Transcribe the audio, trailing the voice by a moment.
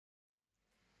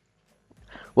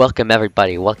Welcome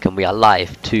everybody, welcome. We are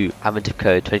live to Advent of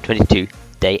Code 2022,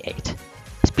 Day 8.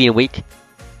 It's been a week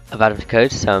of Advent of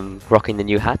Code, so I'm rocking the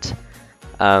new hat.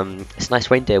 It's a nice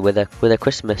reindeer with a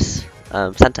Christmas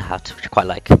Santa hat, which I quite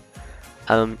like.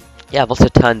 Yeah, I've also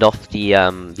turned off the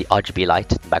RGB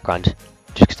light in the background,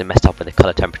 just because it messed up with the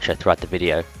color temperature throughout the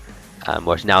video.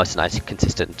 Whereas now it's a nice,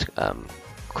 consistent,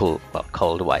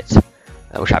 cold white,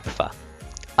 which I prefer.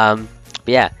 But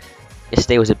yeah,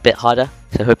 yesterday was a bit harder,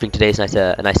 so hoping today's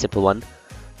a nice simple one.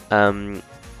 And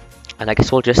I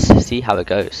guess we'll just see how it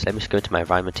goes. Let me just go into my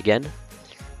environment again,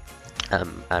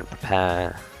 and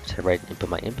prepare to input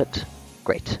my input.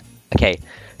 Great. Okay,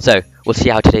 so we'll see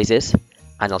how today's is,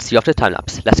 and I'll see you after the time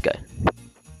lapse. Let's go.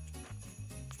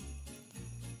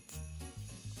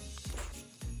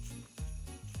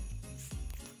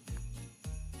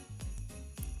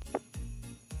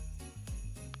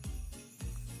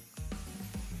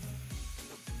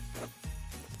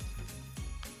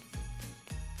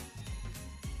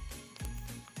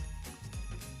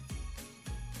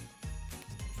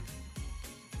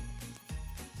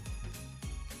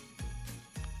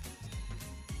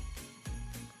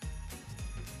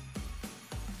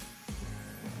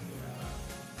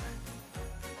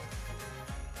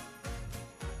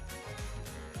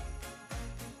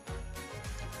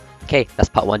 Okay, that's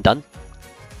part one done.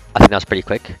 I think that was pretty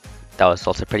quick. That was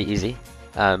also pretty easy.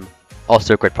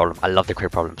 Also a grid problem. I love the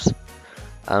grid problems.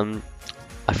 I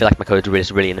feel like my code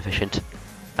is really inefficient.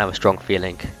 I have a strong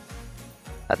feeling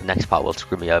that the next part will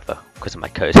screw me over because of my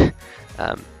code.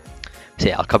 So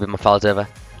yeah, I'll copy my files over.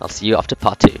 I'll see you after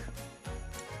part two.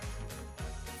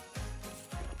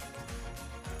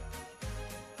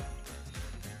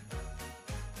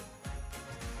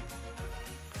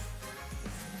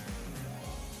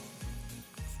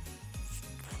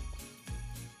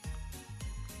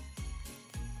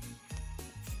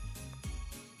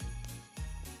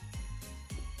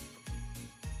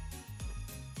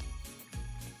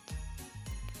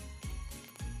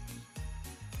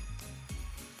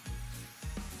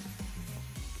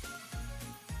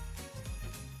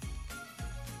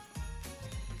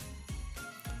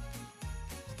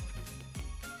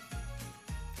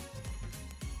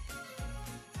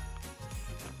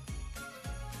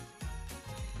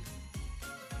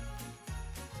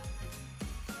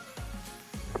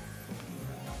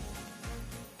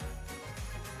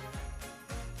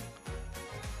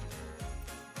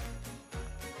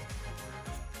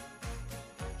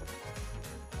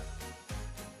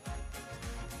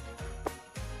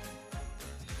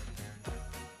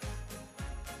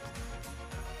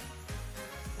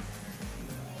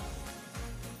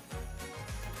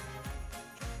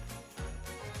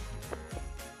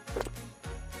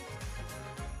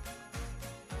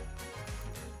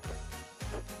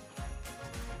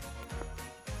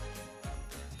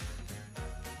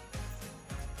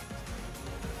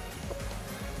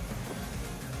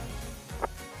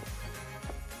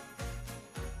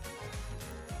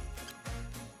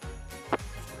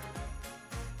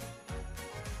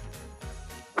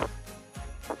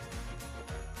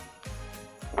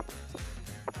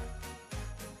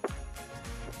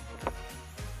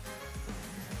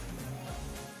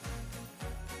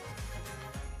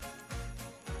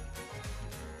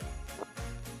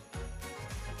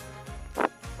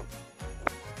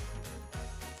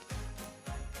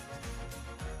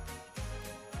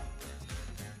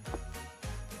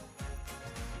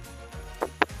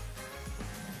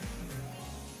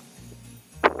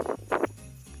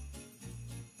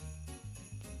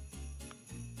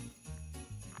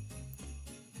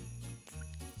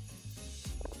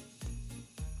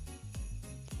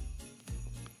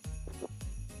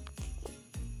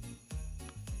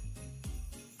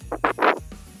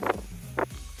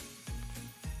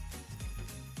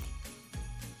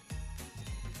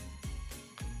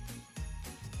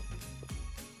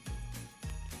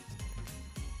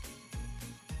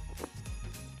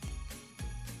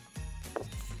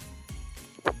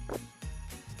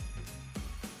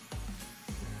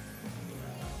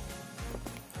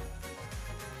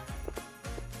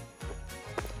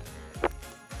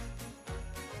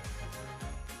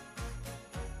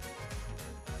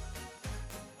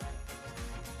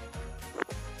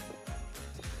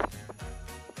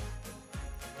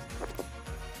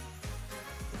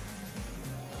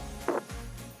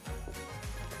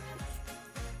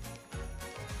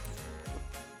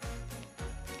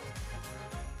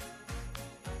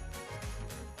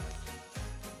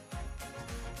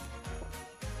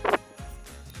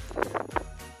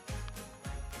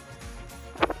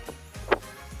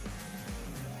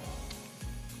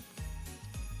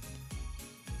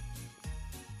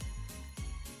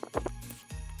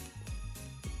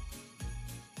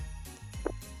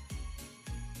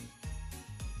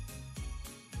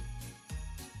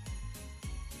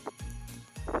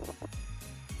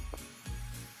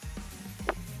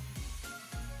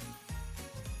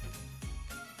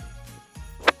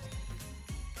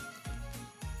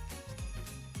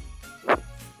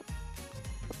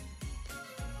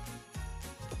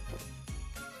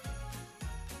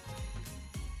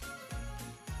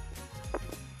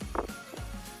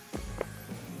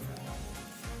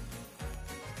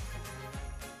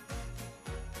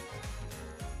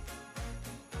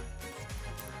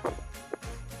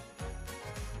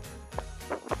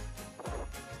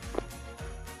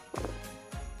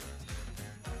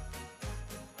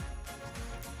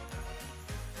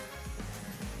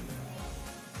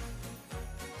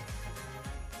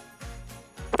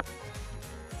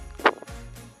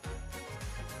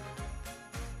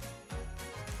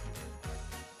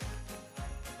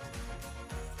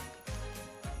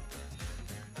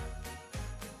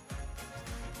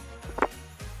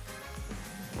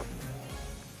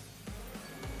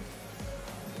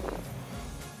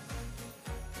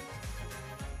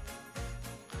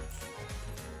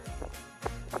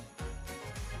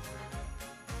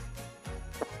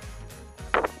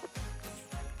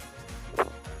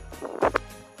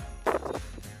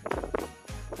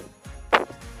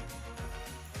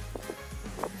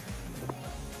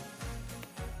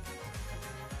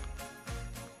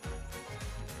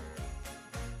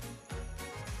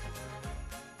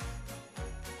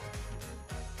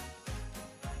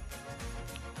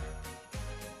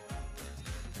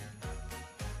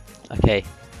 Okay,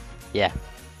 yeah,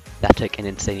 that took an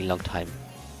insanely long time.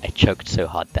 I choked so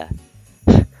hard there.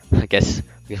 I guess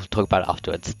we'll talk about it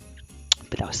afterwards.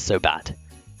 But that was so bad.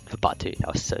 For part 2,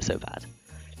 that was so bad.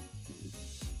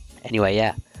 Anyway,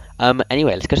 yeah.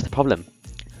 Anyway, let's go to the problem.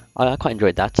 I quite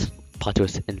enjoyed that. Part 2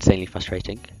 was insanely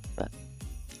frustrating, but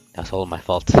that's all my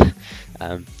fault.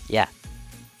 Yeah.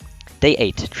 Day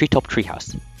 8, Treetop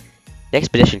Treehouse. The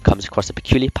expedition comes across a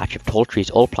peculiar patch of tall trees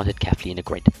all planted carefully in a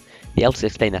grid. The elders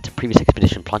explain that a previous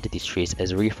expedition planted these trees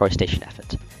as a reforestation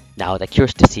effort. Now they're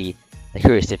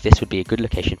curious if this would be a good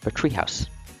location for a treehouse.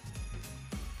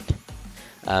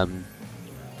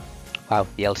 Wow,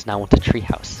 the elders now want a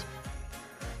treehouse.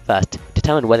 First,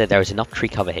 determine whether there is enough tree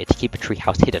cover here to keep a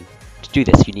treehouse hidden. To do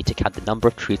this, you need to count the number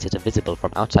of trees that are visible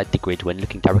from outside the grid when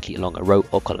looking directly along a row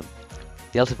or column.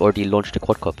 The elders have already launched a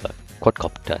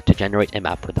quadcopter to generate a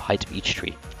map with the height of each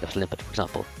tree. This will input, for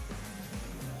example.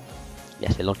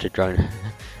 Yes, they launched a drone.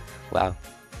 Wow.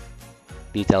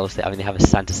 These elves, I mean, they have a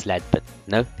Santa sled, but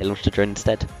no, they launched a drone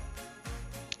instead.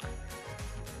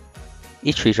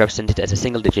 Each tree is represented as a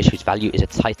single digit whose value is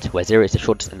its height, where 0 is the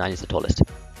shortest and 9 is the tallest.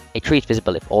 A tree is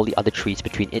visible if all the other trees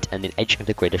between it and the edge of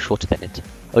the grid are shorter than it.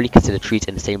 Only consider trees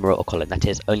in the same row or column, that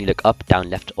is, only look up, down,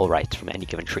 left or right from any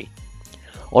given tree.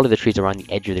 All of the trees around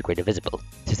the edge of the grid are visible,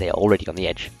 since they are already on the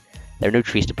edge. There are no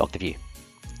trees to block the view.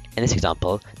 In this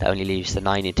example, that only leaves the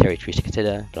 9 interior trees to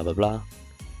consider, blah blah blah.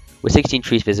 With 16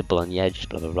 trees visible on the edge,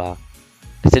 blah blah blah.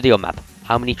 Consider your map.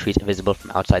 How many trees are visible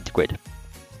from outside the grid?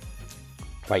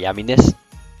 Right, yeah, I mean this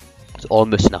is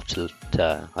almost enough to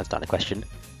understand the question.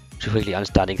 Just quickly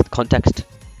understanding the context,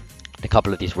 a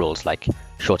couple of these rules like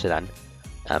shorter than,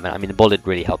 and I mean the bold didn't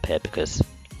really help here because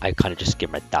I kind of just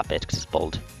skim read that bit because it's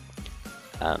bold,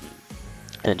 and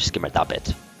then just skim read that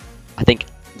bit. I think,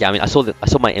 yeah, I mean I saw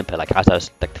my input, like as I was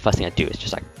like the first thing I do is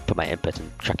just like put my input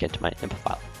and track it into my input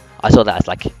file. I saw that as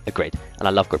like a grid, and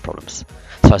I love grid problems,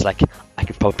 so I was like, I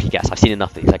can probably guess. I've seen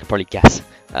enough of these, I can probably guess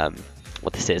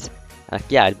what this is.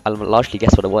 Yeah, I largely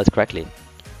guessed what it was correctly.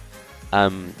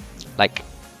 Like,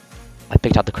 I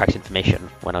picked out the correct information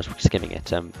when I was skimming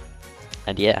it, and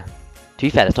yeah, to be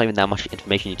fair, there's not even that much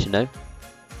information you need to know.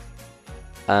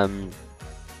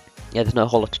 Yeah, there's not a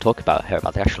whole lot to talk about here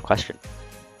about the actual question.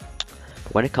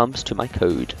 But when it comes to my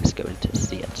code, let's go in to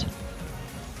see it.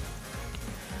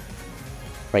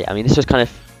 Right, I mean, this was kind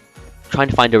of trying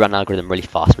to find a run algorithm really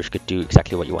fast, which could do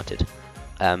exactly what you wanted.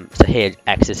 So here,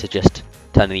 X is just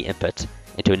turning the input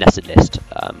into a nested list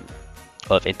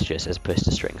of integers as opposed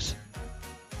to strings.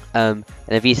 And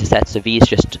then V is a set, so V is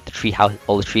just the tree,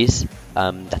 all the trees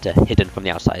that are hidden from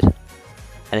the outside. And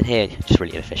then here, just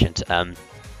really inefficient.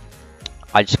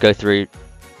 I just go through.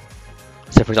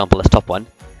 So for example, this top one,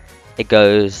 it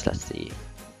goes. Let's see,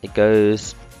 it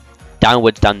goes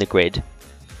downwards down the grid,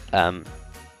 and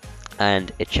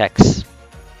it checks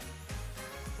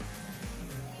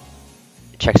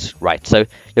right. So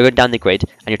you're going down the grid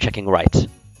and you're checking right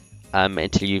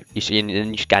until you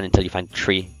scan until you find a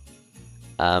tree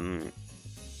that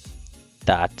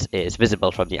is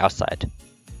visible from the outside.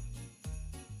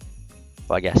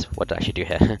 Well, I guess what did I actually do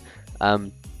here?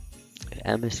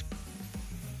 M is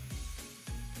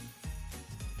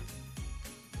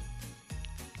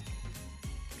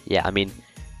yeah. I mean,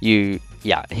 here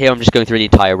I'm just going through the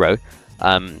entire row,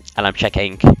 and I'm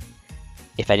checking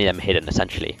if any of them are hidden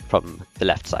essentially from the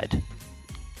left side.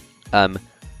 And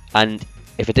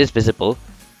if it is visible,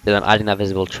 then I'm adding that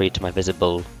visible tree to my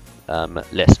visible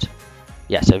list.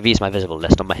 Yeah, so V is my visible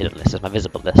list, not my hidden list. It's my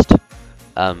visible list.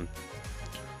 And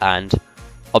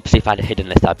obviously, if I had a hidden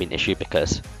list, that'd be an issue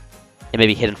because it may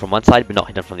be hidden from one side, but not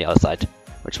hidden from the other side.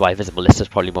 Which is why a visible list is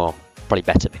probably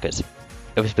better, because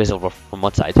if it's visible from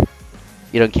one side,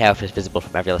 you don't care if it's visible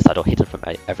from every other side or hidden from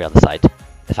every other side.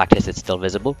 The fact is, it's still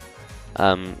visible.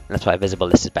 That's why a visible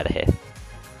list is better here.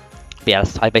 But yeah,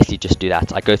 I basically just do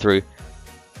that. I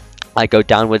go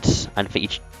downwards, and for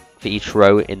each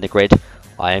row in the grid,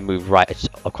 I move right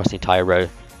across the entire row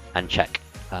and check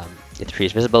if the tree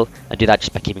is visible, and do that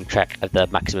just by keeping track of the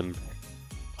maximum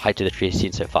height of the tree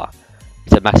seen so far.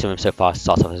 So maximum so far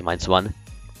starts off as -1.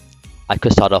 I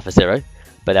could start off as 0,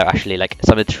 but they're actually like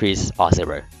some of the trees are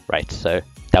 0, right? So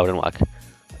that wouldn't work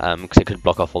because it could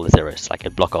block off all the zeros. Like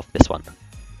it'd block off this one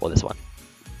or this one.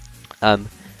 So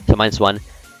 -1,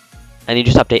 and you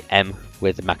just update M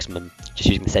with the maximum, just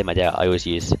using the same idea I always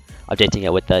use, updating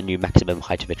it with the new maximum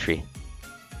height of a tree.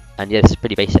 And yeah, this is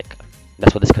pretty basic.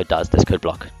 That's what this code does, this code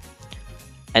block.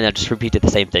 And I just repeated the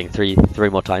same thing three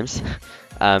more times.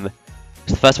 So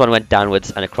the first one went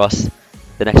downwards and across.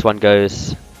 The next one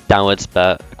goes downwards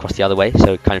but across the other way,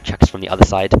 so it kind of checks from the other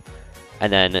side.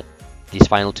 And then these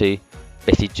final two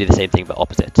basically do the same thing but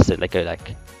opposite. So they go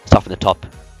like start from the top,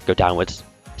 go downwards,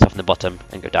 start from the bottom,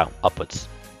 and go down upwards.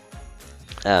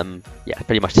 Yeah,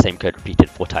 pretty much the same code repeated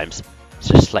 4 times. It's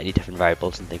just slightly different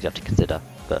variables and things you have to consider,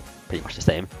 but pretty much the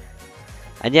same.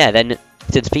 And yeah, then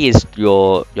since v is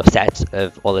your set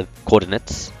of all the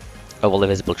coordinates of all the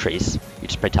visible trees, you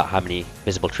just print out how many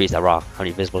visible trees there are, how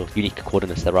many visible unique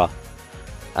coordinates there are,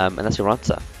 and that's your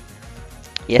answer.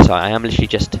 Yeah, so I am literally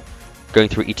just going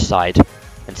through each side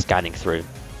and scanning through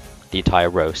the entire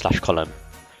row / column,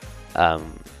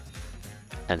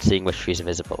 and seeing which trees are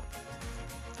visible.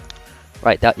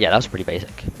 Right, that was pretty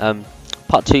basic.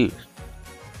 Part 2.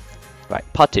 Right,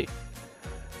 part 2.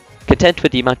 Content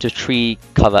with the amount of tree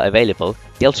cover available,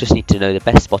 the elves just need to know the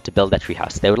best spot to build their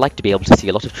treehouse. They would like to be able to see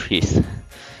a lot of trees.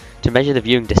 To measure the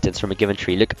viewing distance from a given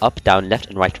tree, look up, down, left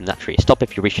and right from that tree. Stop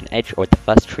if you reach an edge or at the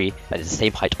first tree that is the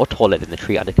same height or taller than the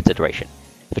tree under consideration.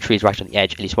 If a tree is right on the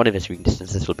edge, at least one of its viewing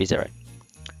distances will be 0.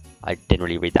 I didn't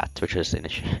really read that, which was an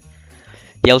issue.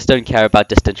 The elves don't care about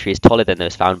distant trees taller than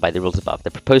those found by the rules above.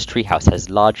 The proposed treehouse has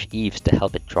large eaves to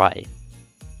help it dry.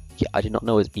 Yeah, I did not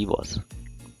know what eave was.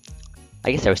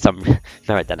 I guess there was some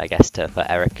merit then, I guess, for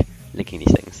Eric linking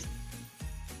these things.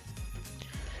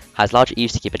 Has large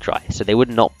eaves to keep it dry, so they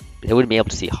wouldn't be able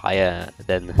to see higher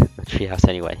than the treehouse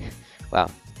anyway.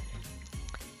 Wow.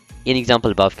 In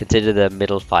example above, consider the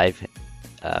middle 5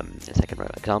 second row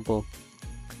example.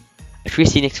 A tree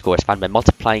scenic score is found by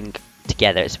multiplying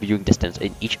together its viewing distance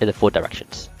in each of the 4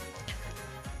 directions.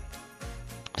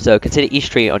 So consider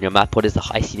each tree on your map. What is the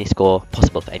high scenic score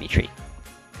possible for any tree?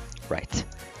 Right,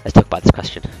 let's talk about this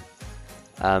question.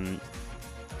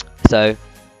 So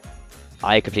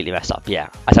I completely messed up. Yeah,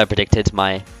 as I predicted,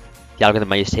 the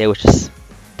algorithm I used here was just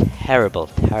terrible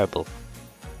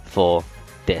for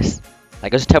this.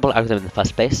 Like, it was a terrible algorithm in the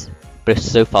first place, but it's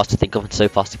so fast to think of and so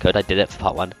fast to code. I did it for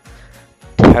part 1.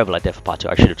 Terrible idea for part 2.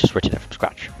 I should have just written it from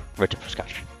scratch.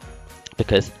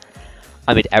 Because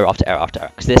I made error after error after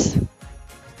error. Because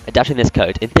adapting this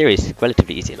code in theory is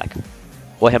relatively easy. Like,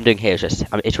 what I'm doing here is just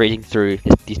I'm iterating through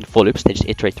these 4 loops. They just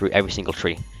iterate through every single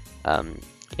tree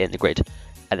in the grid,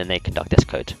 and then they conduct this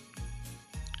code.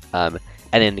 And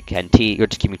then again, you're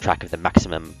just keeping track of the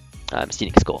maximum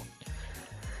scenic score.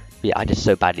 But yeah, I did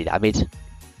so badly that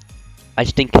I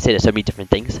just didn't consider so many different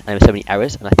things, and there were so many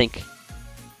errors, and I think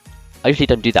I usually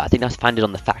don't do that. I think that's founded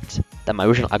on the fact that my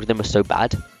original algorithm was so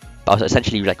bad, but I was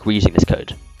essentially like reusing this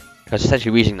code. I was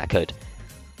essentially reusing that code,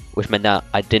 which meant that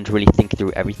I didn't really think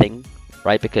through everything,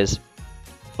 right? Because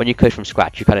when you code from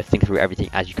scratch, you kind of think through everything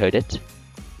as you code it.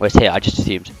 Whereas here, I just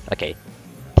assumed, okay,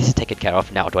 this is taken care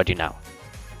of, now what do I do now?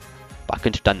 But I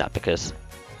couldn't have done that because,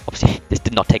 obviously, this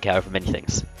did not take care of many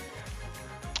things.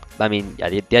 But, I mean, yeah,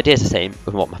 the idea is the same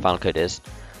with what my final code is.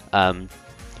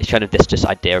 It's kind of this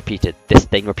idea repeated, this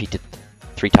thing repeated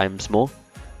 3 times more.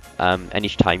 And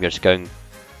each time you're starting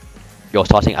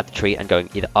at the tree and going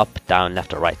either up, down,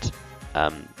 left or right.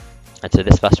 And so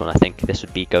this first one, I think this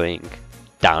would be going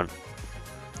down.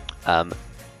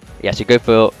 Yeah, so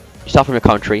you start from your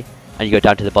current tree and you go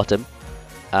down to the bottom,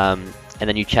 and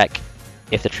then you check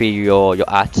if the tree you're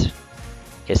at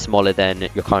is smaller than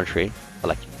your current tree, or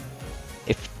like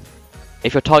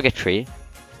if your target tree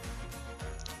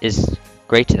is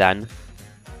greater than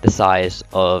the size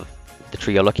of the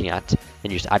tree you're looking at,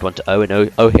 then you just add 1 to O,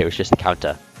 and O here is just the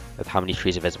counter of how many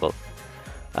trees are visible.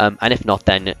 And if not,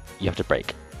 then you have to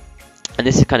break. And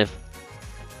this is kind of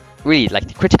really like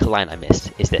the critical line I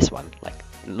missed is this one. Like,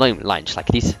 not even line, just like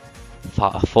these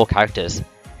 4 characters.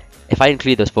 If I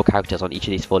include those 4 characters on each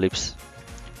of these 4 loops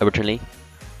originally,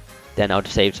 then I would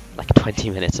have saved like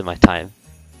 20 minutes of my time.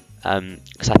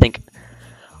 Because I think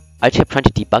I just kept trying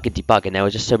to debug, and there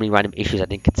were just so many random issues I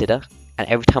didn't consider. And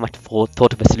every time I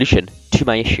thought of a solution to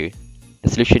my issue, the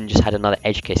solution just had another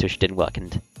edge case which didn't work,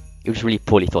 and it was really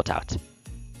poorly thought out.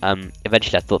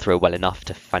 Eventually I thought through it well enough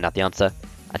to find out the answer,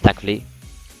 and thankfully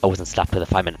I wasn't slapped with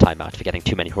a 5-minute timeout for getting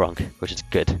too many wrong, which is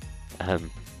good. I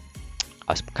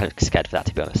was kind of scared for that,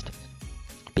 to be honest.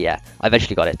 But yeah, I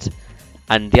eventually got it.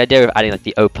 And the idea of adding like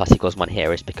the O plus equals 1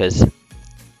 here is because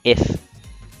if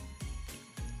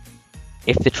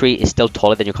the tree is still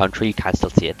taller than your current tree, you can still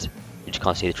see it. You just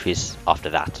can't see the trees after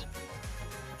that.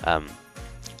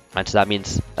 And so that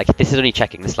means, like, this is only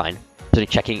checking this line. It's only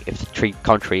checking if the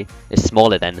current tree is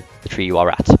smaller than the tree you are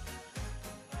at.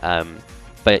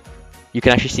 But you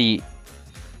can actually see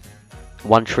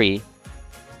one tree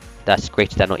that's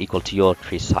greater than or equal to your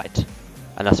tree's height.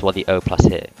 And that's what the O plus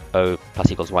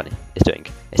equals 1 is doing.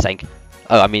 It's saying,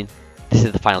 oh, I mean, this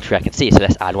is the final tree I can see, so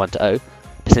let's add 1 to O.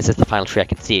 But since it's the final tree I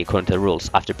can see according to the rules,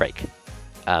 I have to break.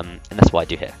 And that's what I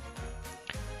do here.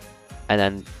 And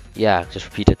then, yeah, just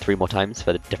repeat it 3 more times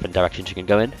for the different directions you can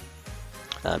go in.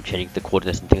 changing the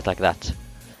coordinates and things like that.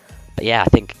 But yeah, I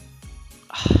think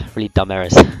really dumb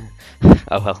errors.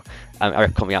 Oh well, error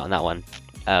coming out on that one.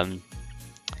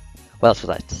 What else was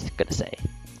I gonna say?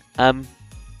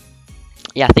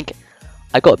 Yeah, I think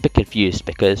I got a bit confused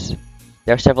because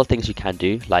there are several things you can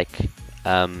do, like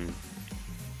what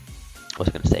was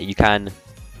I gonna say? You can,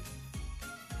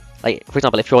 like, for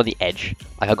example, if you're on the edge,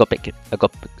 like I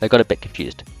got a bit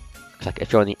confused. Like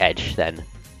if you're on the edge, then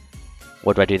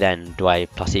what do I do then? Do I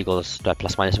plus equals? Do I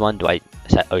plus minus 1? Do I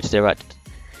set O to 0?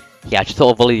 Yeah, I just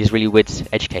thought of all of these really weird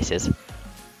edge cases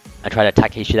and try to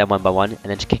attack each of them one by one, and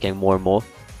then just kicking more and more.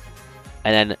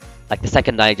 And then, like, the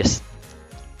second I just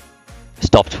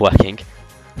stopped working,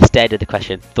 stared at the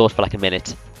question, thought for like a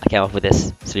minute, I came up with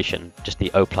this solution, just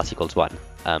the O plus equals 1,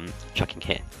 chucking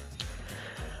here.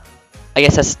 I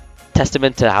guess that's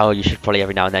testament to how you should probably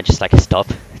every now and then just like stop,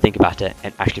 think about it,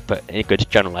 and actually put in a good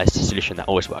generalized solution that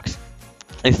always works.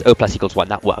 And this O plus equals 1,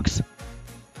 that works.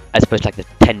 As opposed to like the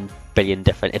 10 billion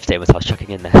different if statements I was chucking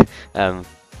in there, and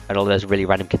all those really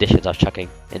random conditions I was chucking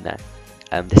in there.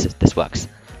 This works.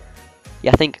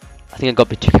 Yeah, I think I got a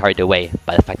bit too carried away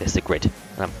by the fact that it's a grid,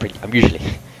 and I'm usually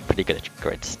pretty good at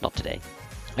grids. Not today.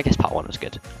 I guess part 1 was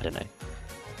good. I don't know.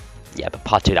 Yeah, but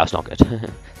part 2, that was not good.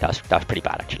 that was pretty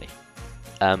bad actually.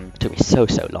 It took me so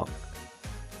long.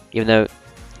 Even though,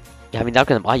 yeah, I mean the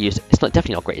algorithm I used, it's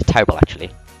definitely not great. It's terrible actually.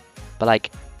 But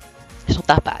like, it's not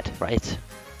that bad, right?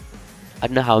 I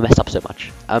don't know how I messed up so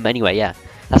much. Anyway, yeah,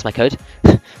 that's my code.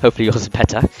 Hopefully yours is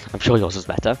better. I'm sure yours is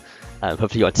better.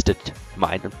 Hopefully you understood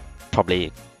mine, and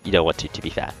probably you don't want to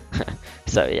be fair.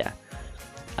 So yeah.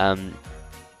 But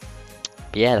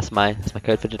yeah, that's my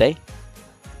code for today.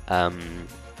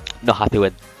 Not happy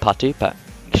with part 2, but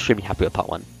extremely happy with part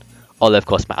 1. Although of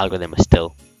course my algorithm is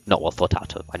still not well thought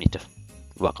out of. I need to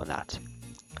work on that.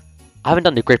 I haven't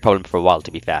done the grid problem for a while,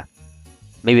 to be fair.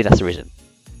 Maybe that's the reason.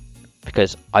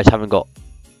 Because I just haven't got,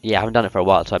 yeah, I haven't done it for a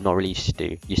while, so I'm not really used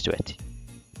to it.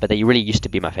 But they really used to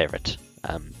be my favorite.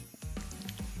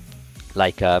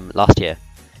 Last year,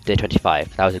 day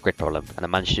 25, that was a grid problem, and I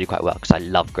managed to do quite well because I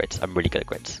love grids. I'm really good at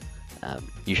grids,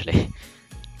 usually.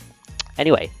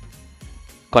 Anyway,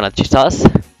 got another 2 stars,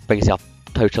 brings the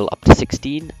total up to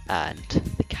 16, and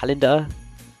the calendar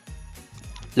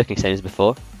looking same as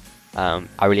before.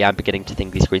 I really am beginning to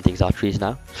think these green things are trees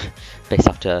now, based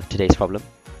after today's problem.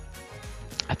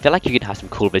 I feel like you can have some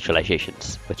cool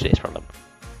visualizations with today's problem.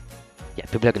 Yeah,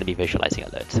 people are going to be visualizing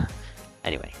it loads.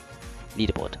 Anyway,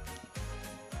 leaderboard.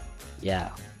 Yeah.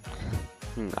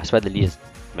 I swear the lead is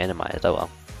minimized. Oh well.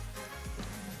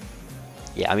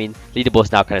 Yeah, I mean,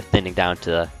 leaderboard's now kind of thinning down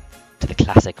to the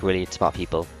classic really smart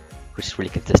people, which is really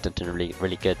consistent and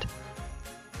really good.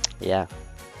 Yeah.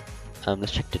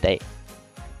 Let's check today.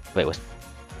 Wait, was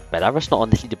Belarus not on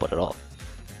this leaderboard at all?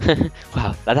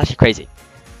 Wow, that's actually crazy.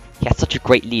 He had such a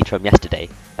great lead from yesterday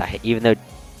that even though,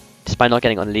 despite not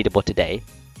getting on the leaderboard today,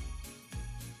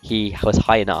 he was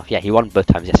high enough. Yeah, he won both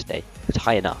times yesterday. He was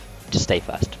high enough to stay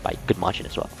first by good margin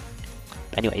as well.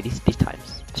 But anyway, these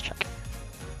times, let's check.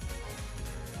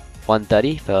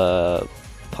 1:30 for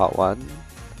part 1,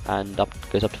 and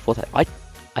goes up to 4:30.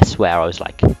 I swear I was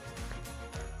like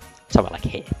somewhere like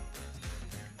here.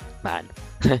 Man,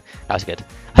 that was good.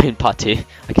 I mean, part 2,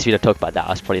 I guess we don't talk about that. I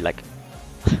was probably like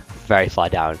very far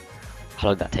down. How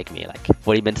long did that take me? Like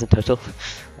 40 minutes in total?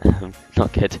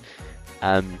 Not good.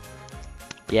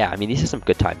 Yeah, I mean, these are some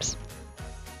good times.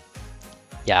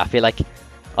 Yeah, I feel like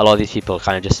a lot of these people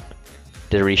kind of just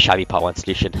did a really shabby part 1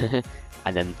 solution,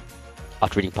 and then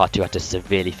after reading part 2 had to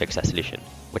severely fix that solution,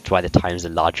 which is why the times are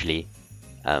largely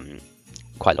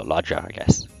quite a lot larger, I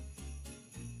guess.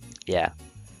 Yeah.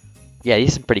 Yeah, these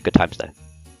are some pretty good times though.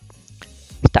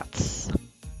 Stats.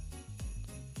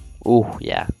 Ooh,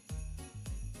 yeah.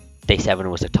 Day 7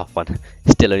 was a tough one.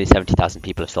 Still only 70,000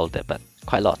 people have sold it, but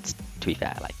quite a lot, to be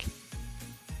fair. Like,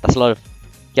 that's a lot of...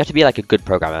 You have to be like a good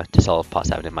programmer to solve part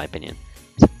 7, in my opinion.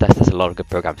 That's a lot of good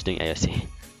programmers doing AoC.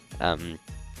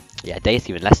 Yeah, day is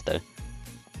even less though.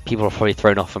 People were probably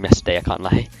thrown off from yesterday, I can't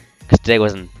lie. Because today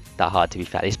wasn't that hard, to be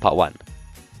fair. At least part 1.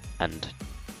 And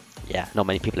yeah, not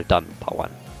many people have done part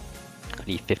 1.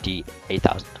 Only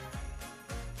 58,000.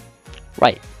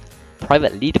 Right.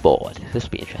 Private leaderboard. This will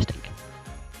be interesting.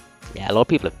 Yeah, a lot of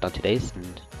people have done today's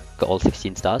and got all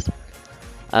 16 stars.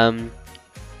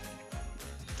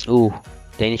 Ooh,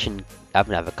 Danish and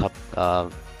Avon have a cup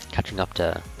catching up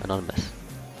to Anonymous.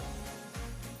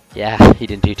 Yeah, he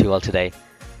didn't do too well today.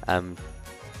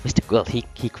 Mr. Gwilt,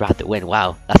 he grabbed the win.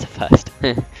 Wow, that's a first.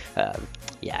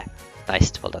 Yeah,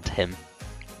 nice. Well done to him.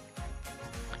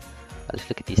 Let's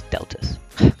look at these deltas.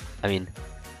 I mean,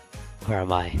 where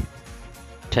am I?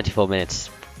 24 minutes,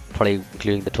 probably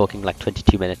including the talking, like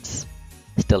 22 minutes.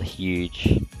 Still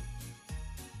huge.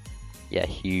 Yeah,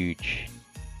 huge.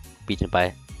 Beaten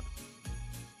by...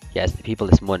 Yes, the people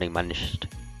this morning managed...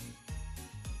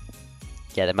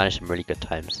 Yeah, they managed some really good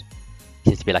times.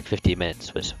 Seems to be like 15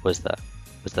 minutes was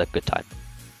the good time.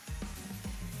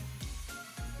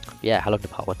 Yeah, how long did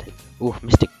part 1 take? Ooh,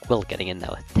 Mystic Will getting in there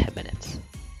with 10 minutes.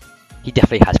 He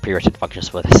definitely has pre-written functions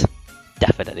for this.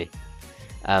 Definitely.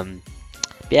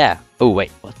 Yeah. Oh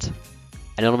wait, what?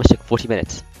 And it almost took 40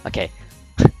 minutes. Okay,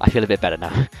 I feel a bit better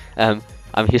now.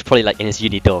 He was probably like in his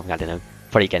uni dorm. I don't know,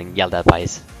 probably getting yelled at by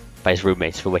his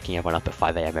roommates for waking everyone up at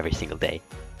 5 AM every single day.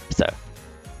 So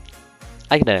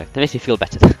I don't know. That makes me feel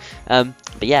better. But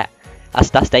yeah,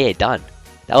 that's day 8 done.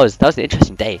 That was an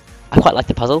interesting day. I quite liked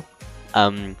the puzzle.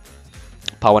 Part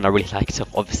 1 I really liked,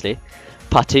 obviously.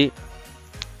 Part 2,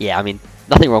 yeah, I mean,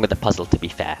 nothing wrong with the puzzle, to be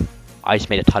fair. I just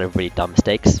made a ton of really dumb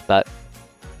mistakes, but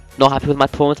not happy with my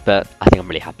performance, but I think I'm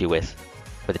really happy with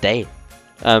the day.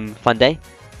 Fun day.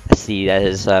 Let's see,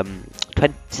 there's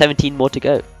 17 more to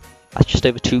go. That's just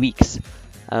over 2 weeks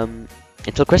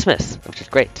until Christmas, which is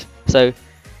great. So,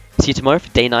 see you tomorrow for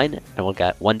day 9, and we'll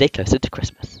get one day closer to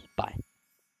Christmas. Bye.